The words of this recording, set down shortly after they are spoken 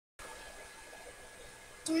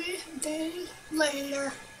3 days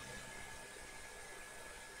later.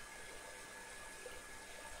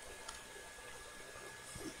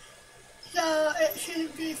 So it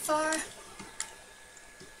shouldn't be far.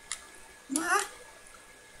 Ma?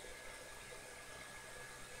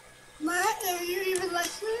 Ma, are you even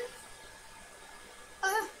listening?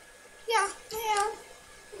 Yeah, I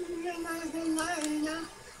am. You're not even lying now.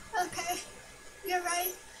 Okay, you're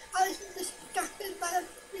right. I was distracted by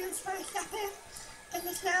the news for a second, and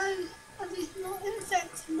the sound of these little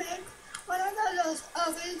insects make what are those?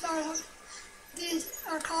 Oh, these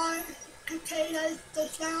are called cicadas. The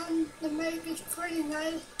sound they make is pretty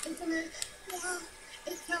nice, isn't it? Yeah,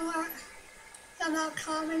 it's somehow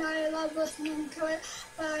calming. I love listening to it,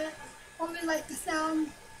 but I only like the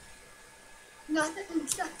sound, not the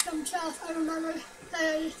insects themselves. I remember that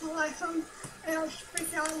I used to like them, and I was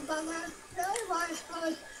freaked out about that. Really? Why? I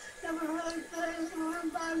was never really good at alarm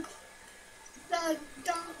bugs. So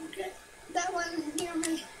don't get that one near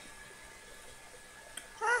me.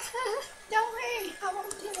 Don't worry, I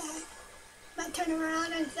won't do that. I turn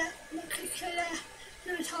around and set the cicada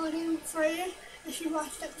she was holding free, and she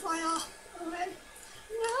watched it fly off away.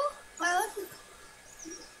 No? Well,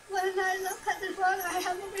 when I look at this world, I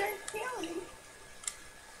have a weird feeling.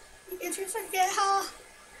 If you forget how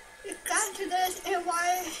it got to this and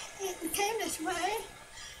why it became this way,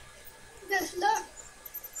 just look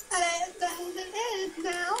at it as it is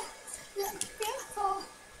now. It's beautiful.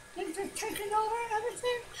 It's just taking over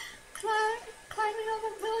everything, climbing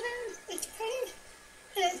over buildings. It's pretty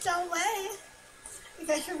in its own way.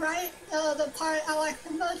 Because you're right, the part I like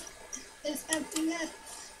the most is emptiness.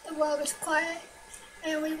 The world is quiet,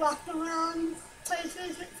 and we walk around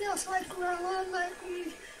places. It feels like we're alone, like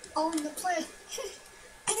we own the place.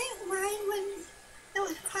 I didn't mind when it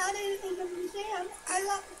was crowded in the museum. I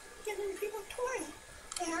love giving people tours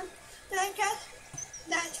there, but I guess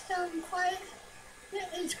that's quiet.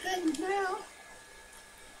 It's good now.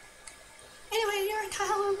 Anyway, you're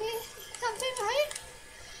telling me something, right?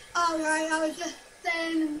 Alright, I was just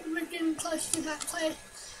saying we're getting close to that place.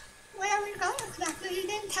 Where are we going exactly? You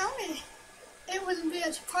didn't tell me. It wouldn't be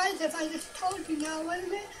a surprise if I just told you now,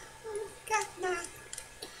 wouldn't it? Guess not.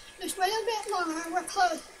 Just wait a bit longer, we're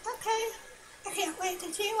close. Okay. I can't wait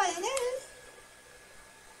to see what it is.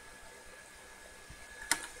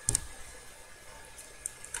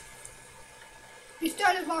 We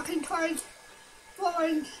started walking towards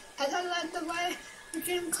forward as I led the way. We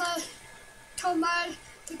came close, told Mad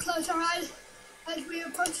to close our eyes as we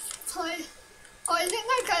approached the place. Oh, is it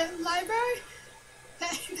like a library?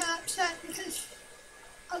 Yeah, she got upset because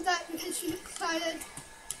of that, because she's excited.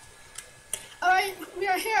 Alright, we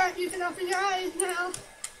are here. You can open your eyes now.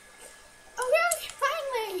 Oh really?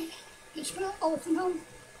 Finally! Just gonna open them.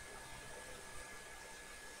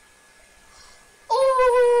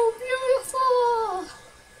 Oh, beautiful!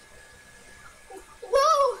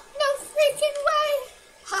 Whoa, no freaking way!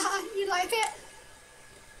 Haha, you like it?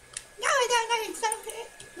 No, I don't know exactly.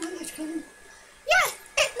 No, I'm just kidding. Yes,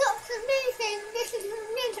 it looks amazing. This is an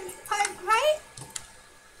amusement park, right?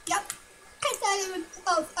 Yep.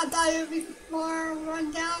 I thought it would be more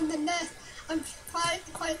run down than this. I'm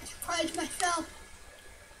quite surprised myself.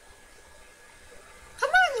 Come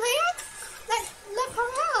on, Leon. Let's look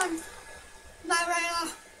around.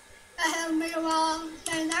 Marina ahead of me while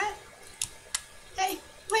saying that. Hey,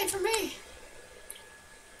 wait for me.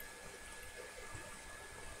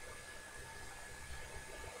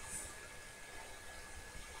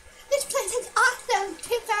 This place is awesome.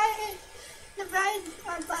 Too bad the rides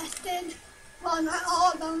are busted. Well, not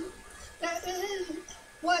all of them. There is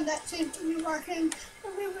one that seems to be working.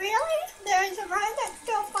 Really? There is a ride that's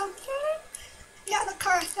still functioning? Yeah, the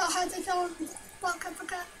car still has its own. Look, I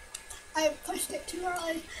forgot. I pushed it too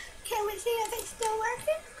early. Can we see if it's still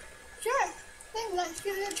working? Sure. Then let's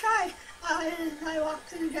give it a try. I walked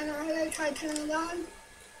to the generator, tried turning it on.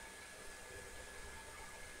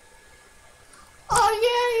 Oh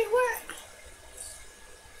yeah, it works.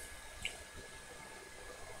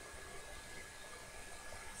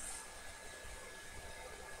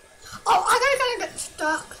 Oh, I gotta get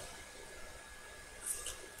stuck.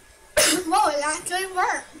 Whoa, it actually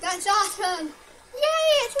worked. That's awesome.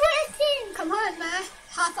 Yay, it's working. Come on, man.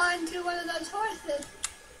 Hop onto one of those horses.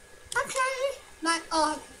 Okay.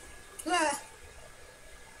 Yeah.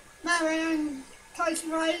 Matt ran towards the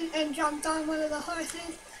right and jumped on one of the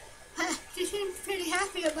horses. She seems pretty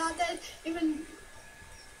happy about that, even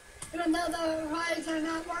though the rides are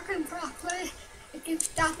not working properly. It keeps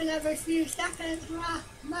stopping every few seconds.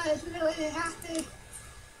 Matt is really happy.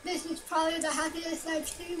 This is probably the happiest I've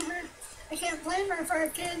seen her. I can't blame her. For a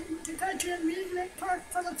kid to go to an amusement park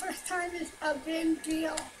for the first time is a big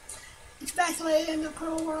deal. Especially in a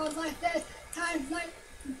cruel world like this. Times like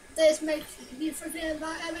this makes you forget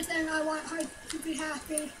about everything. I want her to be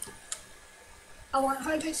happy. I want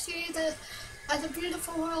her to see this as a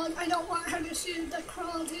beautiful world. I don't want her to see the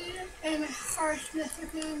cruelty and harshness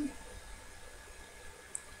again.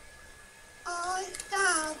 Oh,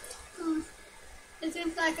 stop. It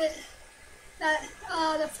seems like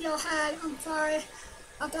the fuel had. I'm sorry.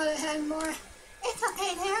 I thought it had more. It's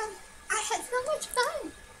okay, Dad. I had so much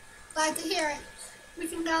fun. Glad to hear it. We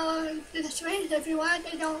can go to the swings if you want.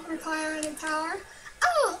 They don't require any power.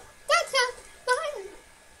 Oh, that sounds fun.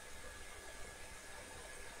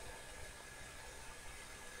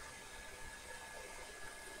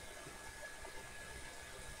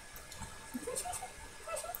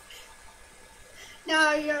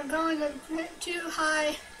 No, you're going too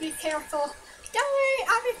high. Be careful. Don't worry,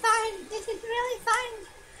 I'll be fine. This is really fun.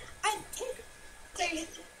 I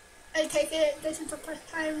take it this is the first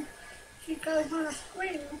time she goes on a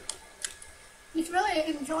swing. He's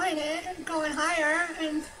really enjoying it, going higher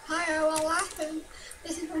and higher while laughing.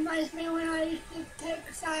 This reminds me when I used to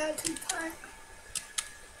take Saya to the park.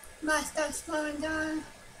 I started slowing down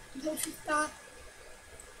until she stopped.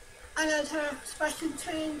 I noticed her expression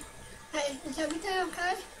change. Hey, is everything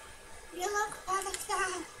okay? You look rather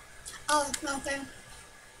sad. Oh, it's nothing.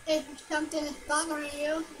 If something is bothering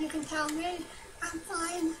you, you can tell me. I'm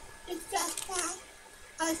fine. It's just that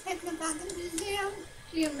I was thinking about the museum.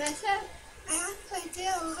 Do you miss it? I actually do.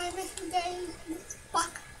 I miss the days in this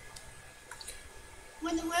book.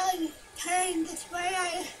 When the world turned this way,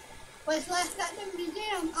 I was left at the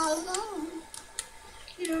museum all alone.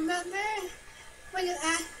 Do you remember when you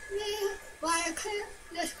asked me why I couldn't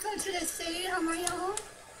just go to the city on my own?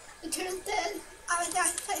 The truth is, I was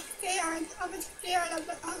actually scared. I was scared of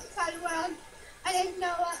the outside world. I didn't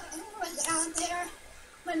know what was out there.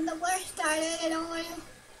 When the war started, it only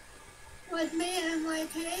was me and my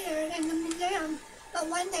creator in the museum. But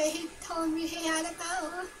one day he told me he had to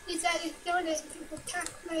go. He said he's doing it to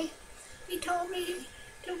protect me. He told me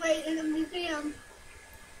to wait in the museum.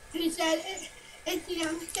 He said it's the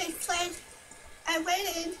only safe place. I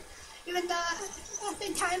waited. Even though as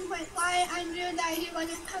the time went by, I knew that he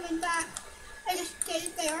wasn't coming back. I just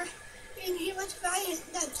stayed there. And he was right.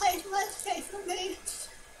 That place was safe for me.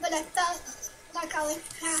 But I felt like I was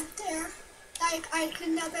trapped there. Like I could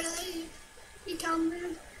never leave. He told me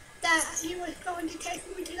that he was going to take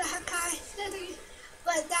me to the Hakai city.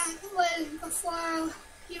 But that was before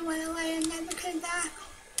he went away and never came back.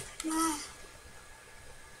 Yeah.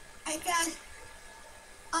 I guess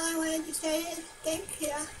all I wanted to say is thank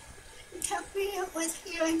you. You took me with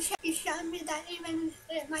you and you showed me that even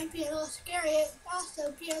it might be a little scary, it's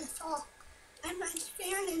also beautiful. I'm not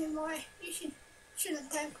scared anymore. You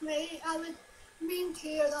shouldn't thank me. I was mean to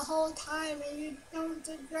you the whole time and you don't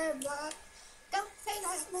deserve that. Don't say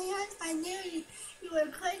that, man. I knew you were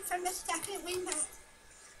good from the second we met.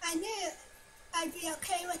 I knew I'd be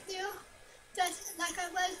okay with you, just like I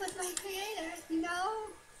was with my creator, you know?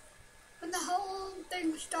 When the whole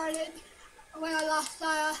thing started, when I lost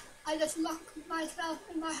Saya, I just locked myself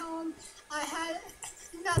in my home. I had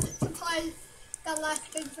enough supplies that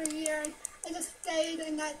lasted for years. I just stayed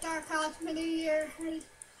in that dark house many years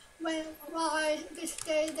while I just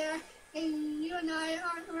stayed there. And you and I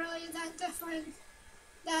aren't really that different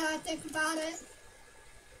that I think about it.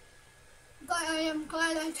 But I am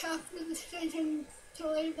glad I took the decision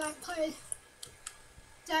to leave that place.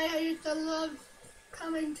 Dad, I used to love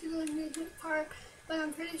coming to the amusement park, but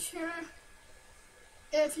I'm pretty sure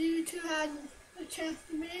if you two had a chance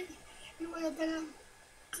to meet, you would have been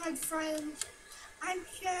good friends. I'm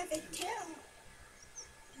sure of it too.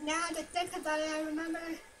 Now to think about it, I remember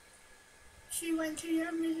she went to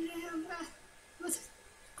your museum with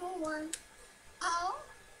school once. Oh,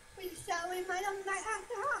 so we might have met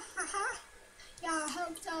after all, haha. Yeah, I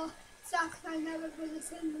hope so. Sucks I never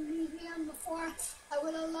visited the museum before. I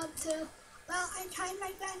would have loved to. Well, I tried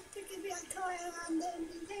my best to give you a tour around the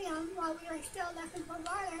museum while we were still looking for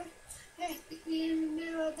water. If you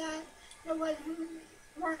knew that there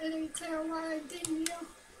weren't any clear water, didn't you?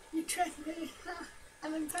 You tricked me.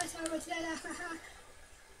 I'm impressed I was there.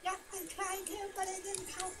 Yep, I tried to, but it didn't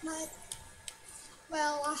help much.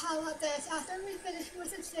 Well, how about this? After we finish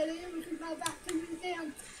with the city, we can go back to the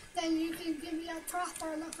museum. Then you can give me a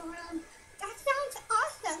proper look around. That sounds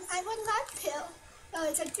awesome. I would love to. So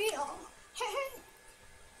it's a deal.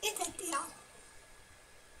 It's a deal.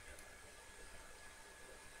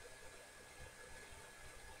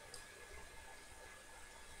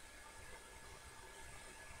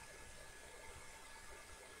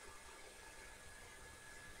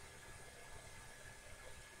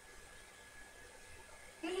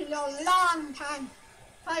 a long time.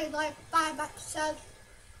 Probably like 5 episodes.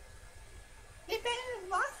 We've been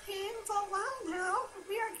walking for a while now.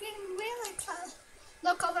 We are getting really close.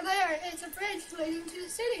 Look over there, it's a bridge leading to the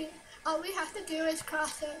city. All we have to do is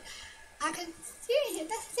cross it. I can see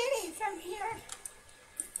the city from here.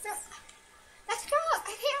 So, let's go!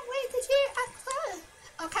 I can't wait to see it up close.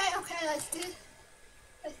 Okay, let's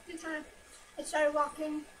do time. I started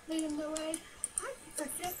walking, leading the way. I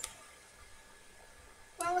forget.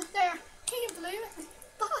 Well, was there? Can you believe it?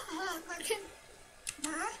 I can.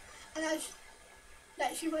 Nah. And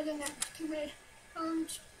that she wasn't next to me.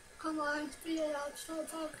 Come on, speed it up, stop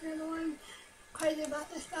talking annoying, crazy about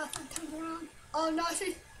this stuff, and turn around. Oh no,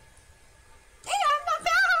 she's. Damn, not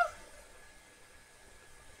bad!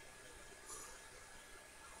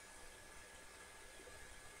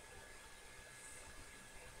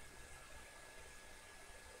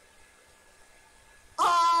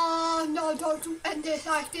 Oh no, don't do end this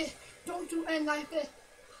like this. Don't do end like this.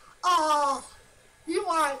 Oh, you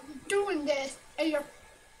are doing this, and you're.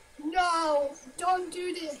 No, don't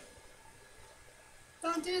do this.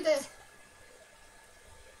 Don't do this.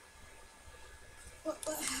 What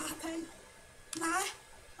happened? Lie?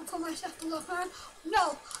 I put myself to look on.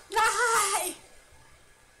 No, lie!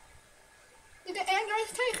 Did the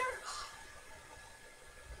androids take her?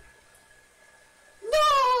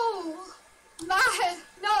 No! Lie!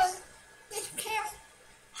 No, this can't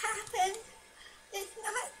happen. It's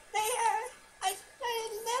not there. I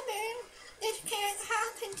started living. This can't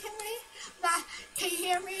happen to me. Lie, can you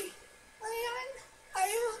hear me? Leon, are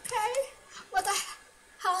you okay? What the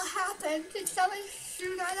hell happened? Did someone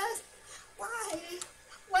shoot at us? Why?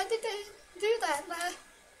 Why did they do that, Lie?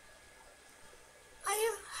 Are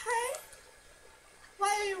you hurt? Why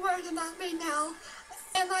are you worried about me now?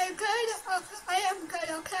 Am I good? I am good,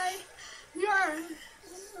 okay? You're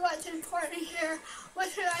what's important here. What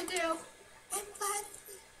should I do? I'm glad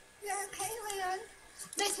you're okay, Leon.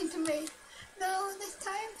 Listen to me. No, this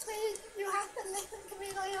time, please. You have to listen to me,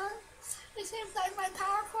 Leon. It seems like my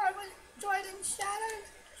power cord was destroyed and shattered.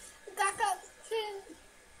 The backup should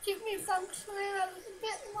keep me functioning a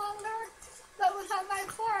bit longer, but without my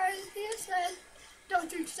cord, it's useless.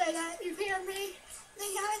 Don't you say that. You hear me?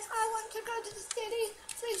 Leon, I want to go to the city.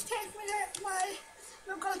 Please take me there.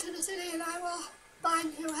 We'll go to the city and I will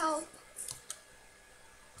find you help.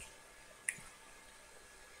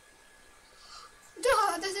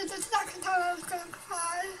 Duh, this is the second time I was going to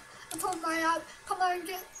cry. I pulled my up. Come on,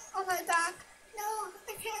 get on my back. No,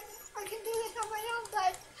 I can't. I can do this on my own,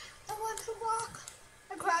 but I want to walk.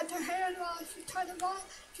 I grabbed her hand while she tried to walk.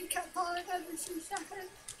 She kept falling every 2 seconds.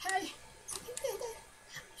 Hey, I can do this.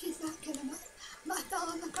 She's not getting up. I fell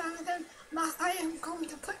on the ground again. I am going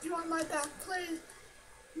to put you on my back, please.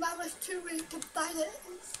 I was too weak to fight it.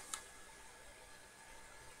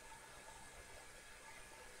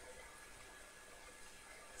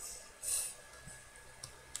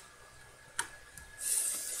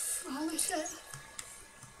 Holy shit.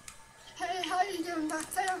 Hey, how are you doing back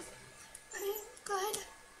there? I'm good.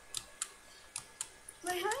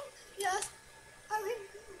 Leon? Yes? Are we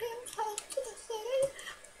getting close to the city?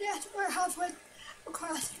 Yes, we're halfway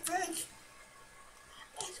across the bridge.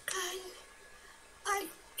 That's good. I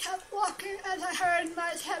kept walking as I heard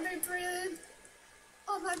my heavy breathing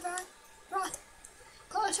on my back. Brought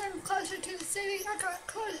closer and closer to the city. I got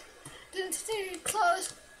close to the city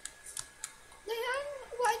close. Leon,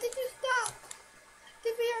 why did you stop?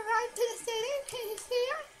 Did we arrive to the city? Can you see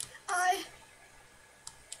it?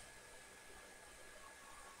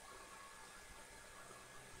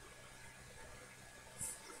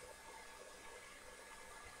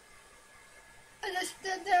 I just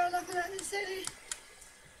stood there looking at the city.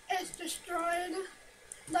 It's destroyed.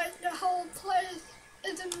 Like the whole place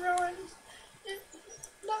is in ruins. It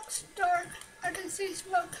looks dark. I can see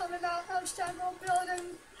smoke coming out of several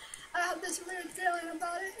buildings. I have this weird feeling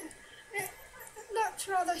about it. It looks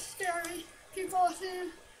rather scary. People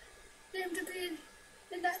seem to be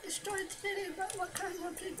in that destroyed city, but what kind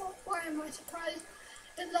of people? Why am I surprised?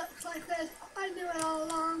 It looks like this. I knew it all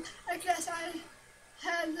along. I guess I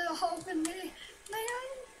had the hope in me. Man,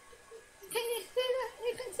 can you see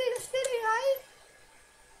you can see the city, right?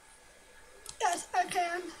 Yes, I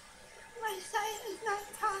can. My sight is not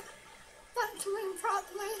functioning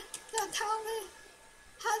properly. So tell me,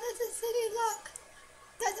 how does the city look?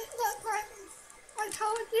 Does it look like I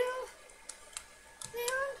told you?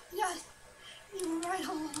 Leon? Yes, you were right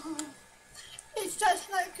all along. It's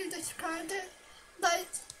just like you described it.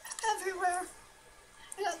 Lights everywhere.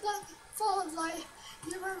 And it looked full of life.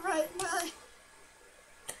 You were right, Molly.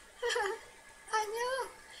 I knew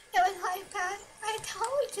it was like that. I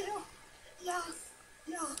told you. Yeah,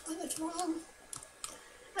 Yeah, I was wrong.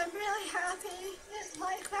 I'm really happy it's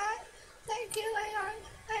like that. Thank you, Leon.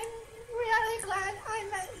 I'm really glad I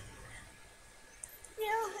met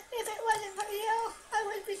you. If it wasn't for you, I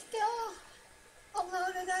would be still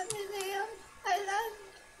alone in that museum. I love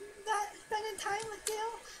that spending time with you.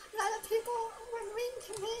 A lot of people were mean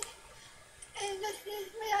to me and just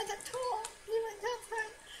used me as a tool. You were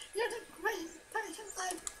different. You're the greatest person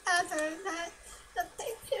I've ever met. So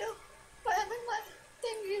thank you for everyone.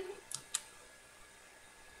 Thank you.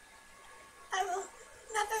 I will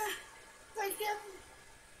never forget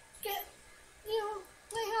you,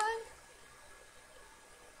 Leon.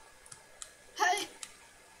 Hey,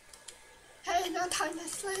 hey, no time to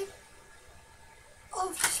sleep.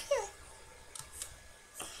 Oh shit.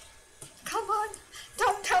 Come on,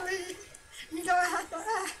 don't tell me you don't have to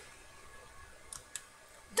act.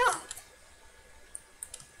 Stop.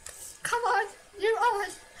 Come on, you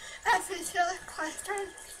always ask me silly questions.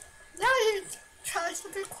 Now you try to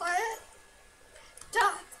be quiet.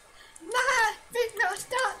 Stop. Nah, big no,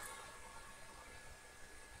 stop.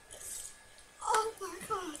 Oh my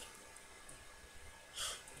god.